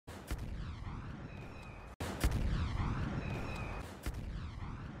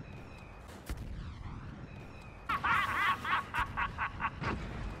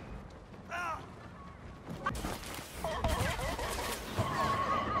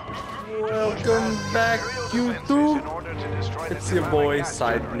Welcome back, YouTube. It's your boy,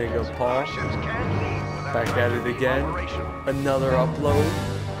 Side Nigga Paul. Back at it again. Another upload.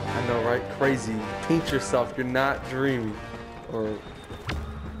 I know, right? Crazy. Paint yourself. You're not dreaming. Or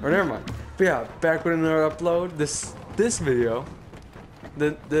never mind. But yeah, back with another upload. This video,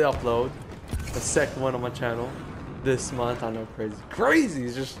 the upload, the second one on my channel this month. I know, crazy.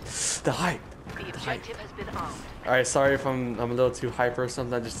 It's just the hype. The objective has been armed. Alright, sorry if I'm a little too hyper or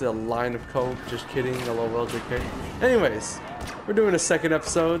something. I just did a line of code. Just kidding. LOL, JK. Anyways, we're doing a second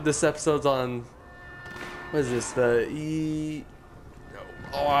episode. This episode's on, what is this? The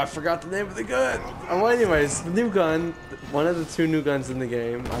Oh, I forgot the name of the gun. Oh, well, anyways, the new gun. One of the two new guns in the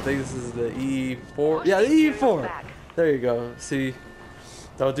game. I think this is the EE-4. Yeah, the EE-4. There you go. See,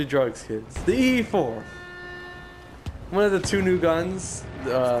 don't do drugs, kids. The EE-4. One of the two new guns.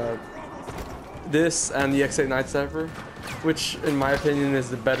 This and the X8 Night Sniper, which in my opinion is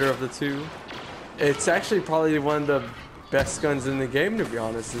the better of the two. It's actually probably one of the best guns in the game, to be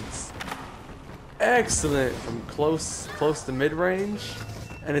honest. It's excellent from close to mid-range,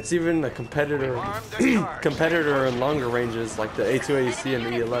 and it's even a competitor in longer ranges like the A2AEC and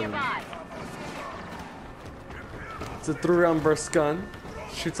the E11. It's a 3-round burst gun.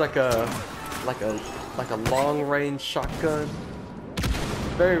 Shoots like a long-range shotgun.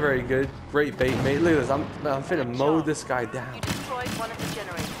 Very, very good. Great bait, mate. Look at this. I'm finna mow this guy down.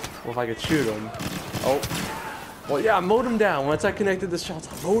 Well, if I could shoot him. Oh. Well, yeah, I mowed him down. Once I connected the shots,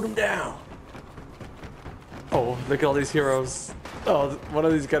 I mowed him down. Oh, look at all these heroes. Oh, one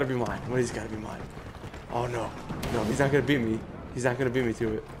of these gotta be mine. One of these gotta be mine. Oh, no. No, he's not gonna beat me. He's not gonna beat me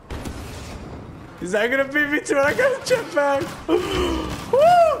to it. He's not gonna beat me to it. I got a jetpack.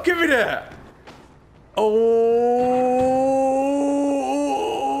 Woo! Give me that. Oh.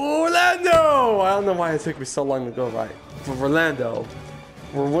 Orlando! I don't know why it took me so long to go right. But Orlando,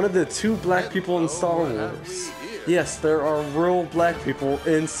 we're one of the two black people in Star Wars. Yes, there are real black people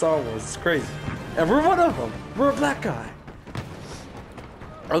in Star Wars. It's crazy. And we're one of them. We're a black guy.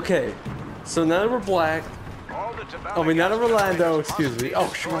 Okay, so now that we're black. I mean, now that Orlando, excuse me.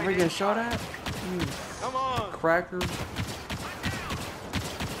 Oh, should I get shot at? Come on. Cracker.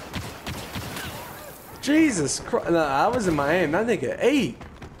 Jesus Christ. No, I was in my aim. That nigga ate.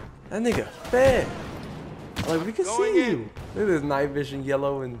 That nigga fed. Like, we can see you. Look at this night vision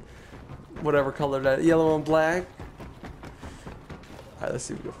yellow and whatever color that, yellow and black. Alright, let's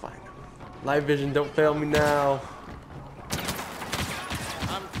see if we can find him. Night vision, don't fail me now.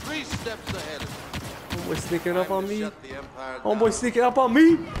 I'm 3 steps ahead of you. Homeboy sneaking up on me. Homeboy sneaking up on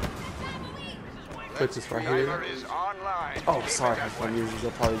me. Put this right here. Oh, sorry, I'm using the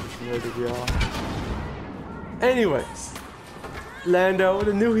probably just murdered y'all. Anyways, Lando,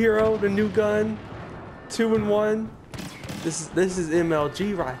 the new hero, the new gun, 2-in-1. This is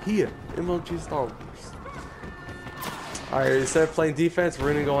MLG right here. MLG Star Wars. Alright, instead of playing defense,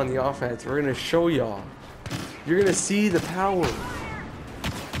 we're gonna go on the offense. We're gonna show y'all. You're gonna see the power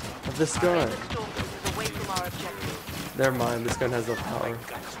of this gun. Never mind, this gun has no power.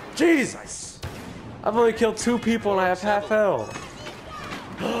 Jesus! I've only killed 2 people and I have half health.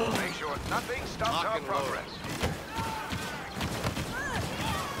 Make sure nothing stops our progress.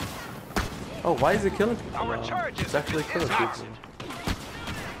 Oh, why is it killing people now? It's actually killing people.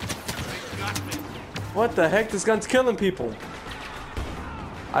 What the heck? This gun's killing people.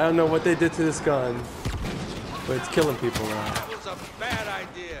 I don't know what they did to this gun, but it's killing people now. That was a bad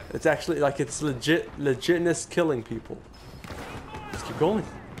idea. It's actually like it's legitness killing people. Let's keep going.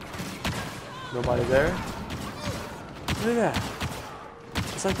 Nobody there. Look at that.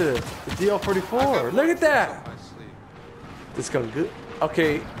 It's like the DL-44. Look at that. This gun good.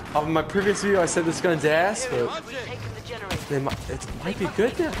 Okay, on my previous video I said this gun's ass, but it might be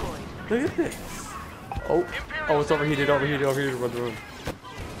good now. Look at this. Oh, it's overheated, run the room.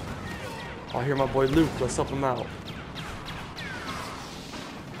 Oh, I hear my boy Luke, let's help him out.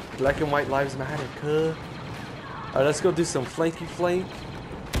 Black and white lives matter, cuh. Alright, let's go do some flanky flank.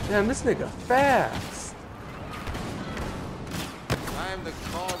 Damn, this nigga fast. I am the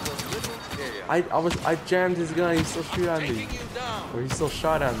cause of little chaos. I jammed his gun, he still shoot at me. Or he still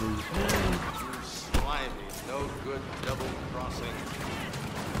shot at me. You slimy, no good double crossing.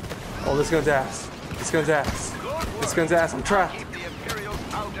 Oh, this gun's ass. This gun's ass. This gun's ass. I'm trapped. Keep the Imperials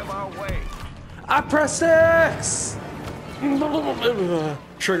out of our way. I pressed X!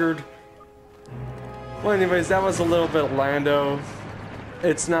 Triggered. Well, anyways, that was a little bit of Lando.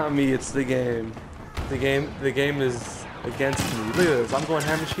 It's not me, it's the game. The game is against me. Look at this. I'm going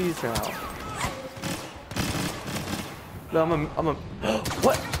ham and cheese now. No, I'm a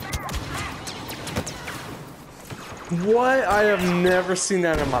what? What? I have never seen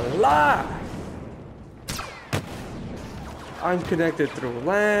that in my life. I'm connected through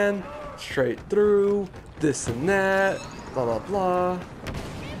LAN, straight through, this and that, blah blah blah.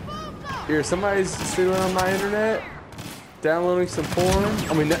 Here, somebody's stealing on my internet, downloading some porn.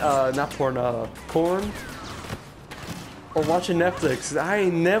 I mean, not porn, porn. Or watching Netflix. I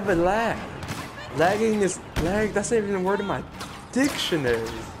ain't never lag. Lagging is lag. That's not even a word in my dictionary.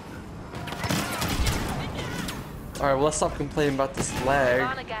 All right, well, let's stop complaining about this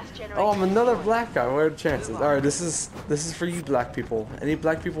lag. Oh, I'm another black guy. What are the chances? All right, this is for you, black people. Any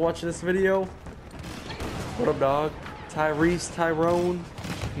black people watching this video? What up, dog? Tyrese, Tyrone,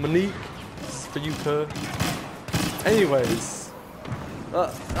 Monique. This is for you, cuz. Anyways,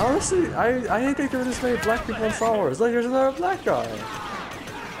 honestly, I didn't think there were this many black people in Star Wars. Like, there's another black guy.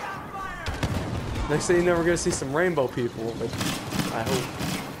 Next thing you know, we're gonna see some rainbow people. But I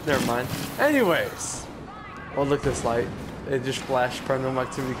hope. Never mind. Anyways. Oh, look at this light. It just flashed paranormal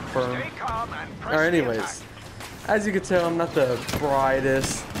activity confirmed. Alright, anyways. As you can tell, I'm not the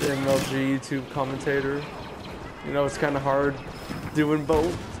brightest MLG YouTube commentator. You know, it's kind of hard doing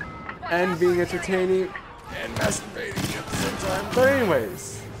both. And being entertaining. And masturbating at the same time. But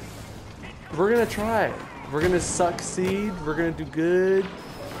anyways. We're gonna try. We're gonna succeed. We're gonna do good.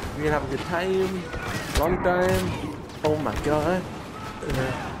 We're gonna have a good time. Long time. Oh my god.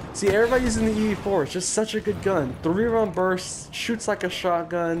 See, everybody using the EE-4. It's just such a good gun. 3-round burst, shoots like a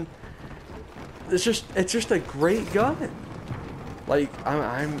shotgun. It's just a great gun. Like,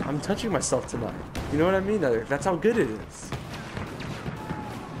 I'm touching myself tonight. You know what I mean? That's how good it is.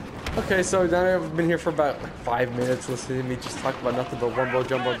 Okay, so now I've been here for about like 5 minutes listening to me just talk about nothing but wumbo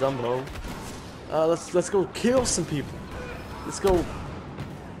jumbo dumbo. Let's go kill some people. Let's go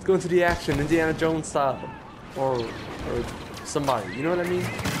into the action, Indiana Jones style, or somebody. You know what I mean?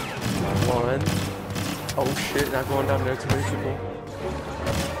 1. Oh shit! Not going down there. Too many people.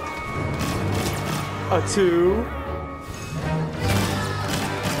 A 2.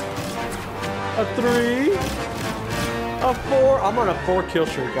 A 3. A 4. I'm on a 4 kill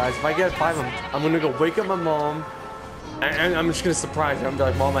streak, guys. If I get 5, I'm gonna go wake up my mom, and I'm just gonna surprise her. I'm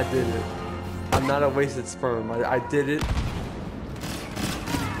gonna be like, Mom, I did it. I'm not a wasted sperm. I did it.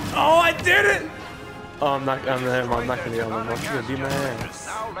 Oh, I did it! Oh, I'm not gonna yell anymore. She's gonna beat my ass.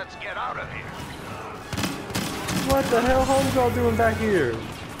 Now let's get out of here. What the hell, homegirl doing back here?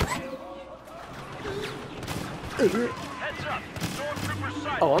 Heads up. Stormtrooper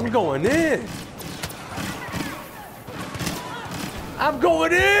sight. Oh, I'm going in. I'm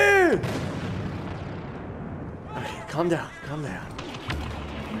going in. Okay, calm down. Calm down.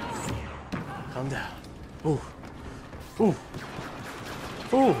 Calm down. Ooh. Ooh.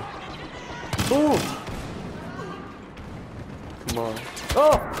 Ooh. Ooh. Come on.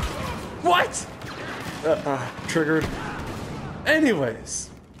 Oh! What? Triggered. Anyways.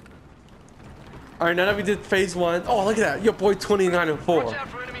 Alright, now that we did phase 1. Oh, look at that. Your boy 29 and 4. Watch out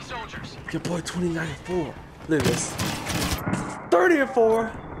for enemy soldiers. Your boy 29 and 4. Look at this. 30 and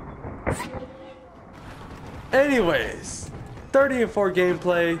 4. Anyways. 30 and 4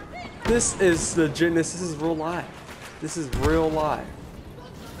 gameplay. This is legitness. This is real life. This is real life.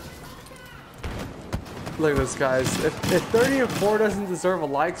 Look at this, guys. If 30 and 4 doesn't deserve a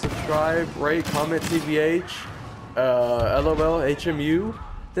like, subscribe, rate, comment, TBH, LOL, HMU,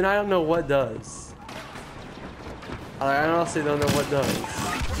 then I don't know what does. I honestly don't know what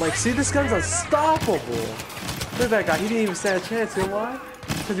does. Like, see, this gun's unstoppable. Look at that guy. He didn't even stand a chance. You know why?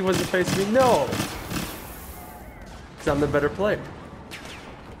 Because he wasn't facing me. No. Because I'm the better player.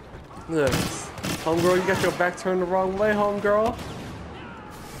 Look at this. Homegirl, you got your back turned the wrong way, homegirl.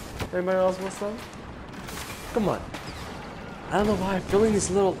 Anybody else want some? Come on. I don't know why I'm feeling these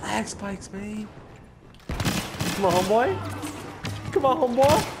little lag spikes, man. Come on, homeboy. Come on,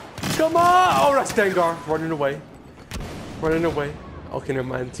 homeboy. Come on. Oh, that's Dengar. Running away. Running away. Okay, never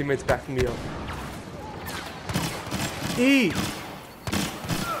mind. Teammates backing me up. E.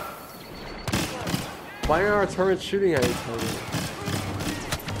 Why are our turrets shooting at each other?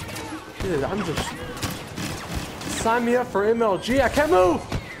 Dude, I'm just... Sign me up for MLG. I can't move.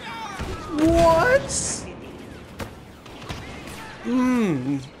 What?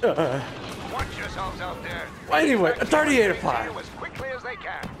 Watch yourselves out there. Well, anyway, a 38 of 5. As quickly as they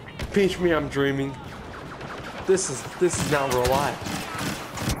can. Pinch me, I'm dreaming. This is now real life.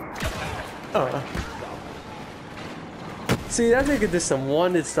 See, that nigga did some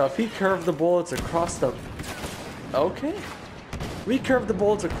wanted stuff. He curved the bullets across the... Okay. We curved the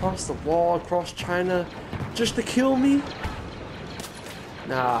bullets across the wall, across China, just to kill me?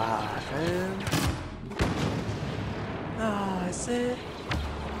 Nah, man. Ah, I said.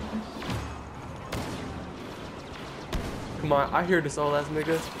 Come on, I hear this old ass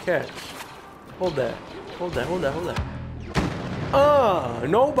nigga. Catch. Hold that. Hold that, hold that, hold that.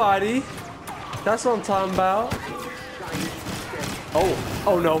 Nobody. That's what I'm talking about.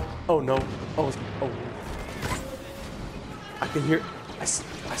 Oh no. Oh no. Oh. I can hear. I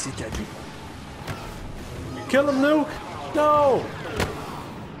see dead people. Kill him, Luke. No.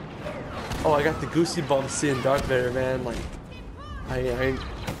 Oh, I got the goosey bumps seeing Darth Vader, man. Like,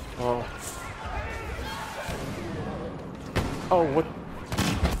 oh. Oh, what?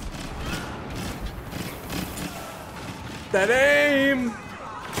 That aim!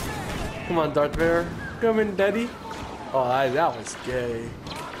 Come on, Darth Vader. Come in, Daddy. Oh, that was gay.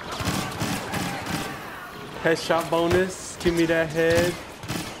 Headshot bonus. Give me that head.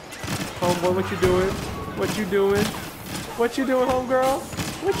 Homeboy, what you doing? What you doing? What you doing, homegirl?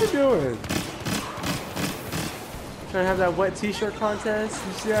 What you doing? Trying to have that wet t-shirt contest?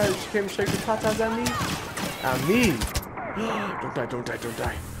 You see that? She came and shake the tatas at me? At me? Don't die, don't die, don't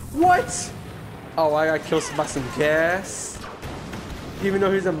die. What? Oh, I got killed by some gas. Even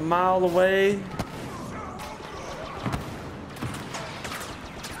though he's a mile away.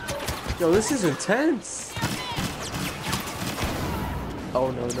 Yo, this is intense. Oh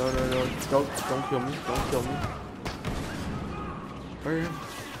no, no, no, no. Don't kill me. Don't kill me. Where?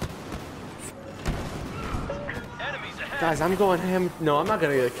 Guys, I'm going ham. No, I'm not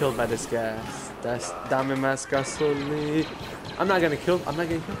gonna get killed by this gas. That's dame más gasolina. I'm not getting killed. They're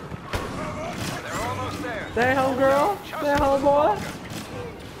almost there. There, homegirl. There, homeboy.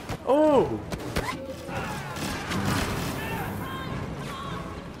 Oh.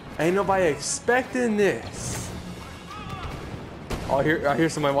 Ain't nobody expecting this. Oh, I hear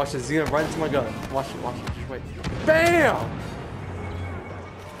somebody. Watch this. He's gonna run into my gun. Watch it. Watch it. Just wait. Bam!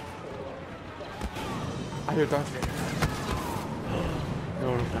 I hear Darth Vader. No,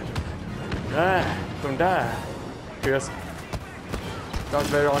 don't die, don't die. Don't die. Here's Darth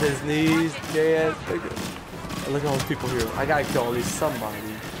Vader on his knees. Yeah, look at all these people here. I gotta kill at least somebody.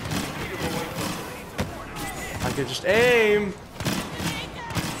 I could just aim.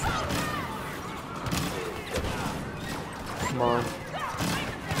 Come on.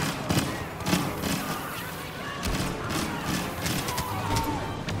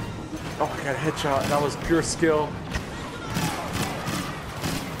 Oh, I got a headshot. That was pure skill.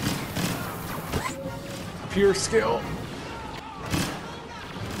 Pure skill.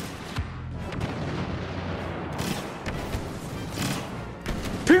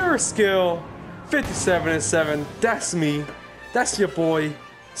 Pure skill. 57-7. That's me. That's your boy.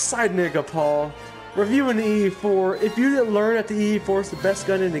 Side nigga Paul. Reviewing the EE-4. If you didn't learn that the EE-4 is the best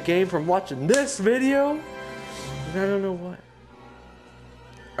gun in the game from watching this video, then I don't know what.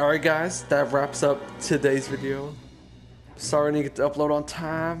 Alright guys, that wraps up today's video. Sorry I didn't get to upload on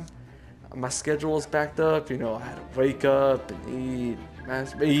time. My schedule is backed up, you know, I had to wake up and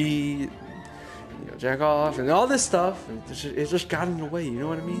eat, jack off and all this stuff. It just got in the way, you know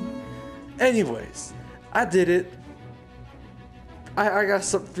what I mean? Anyways, I did it. I got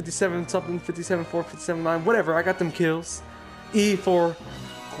some 57 something, 57-4, 57-9, whatever. I got them kills. EE-4,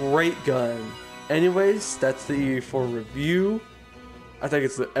 great gun. Anyways, that's the EE-4 review. I think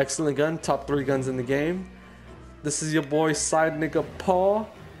it's an excellent gun, top 3 guns in the game. This is your boy Side Nigga Paul,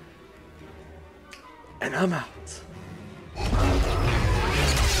 and I'm out.